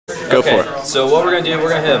Go for it. So what we're going to do, we're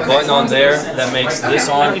going to hit a button on there that makes this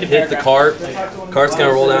arm hit the cart. Cart's going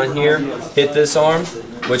to roll down here, hit this arm,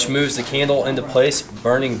 which moves the candle into place,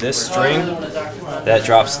 burning this string. That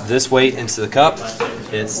drops this weight into the cup.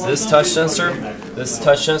 It's this touch sensor. This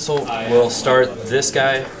touch sensor will start this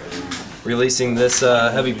guy releasing this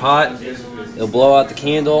heavy pot. It'll blow out the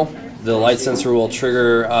candle. The light sensor will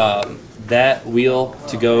trigger that wheel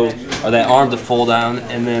to go, or that arm to fall down,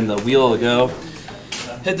 and then the wheel will go.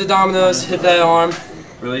 Hit the dominoes, hit that arm,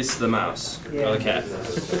 release the mouse or the cat.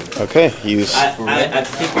 Okay, use. I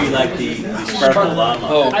think we like the Sparkle Llama.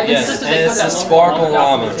 Oh, yes, and it's the Sparkle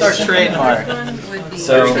Llama. It's our trademark.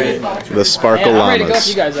 So, The Sparkle I'm ready to go if Llamas.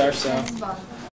 you guys are, so.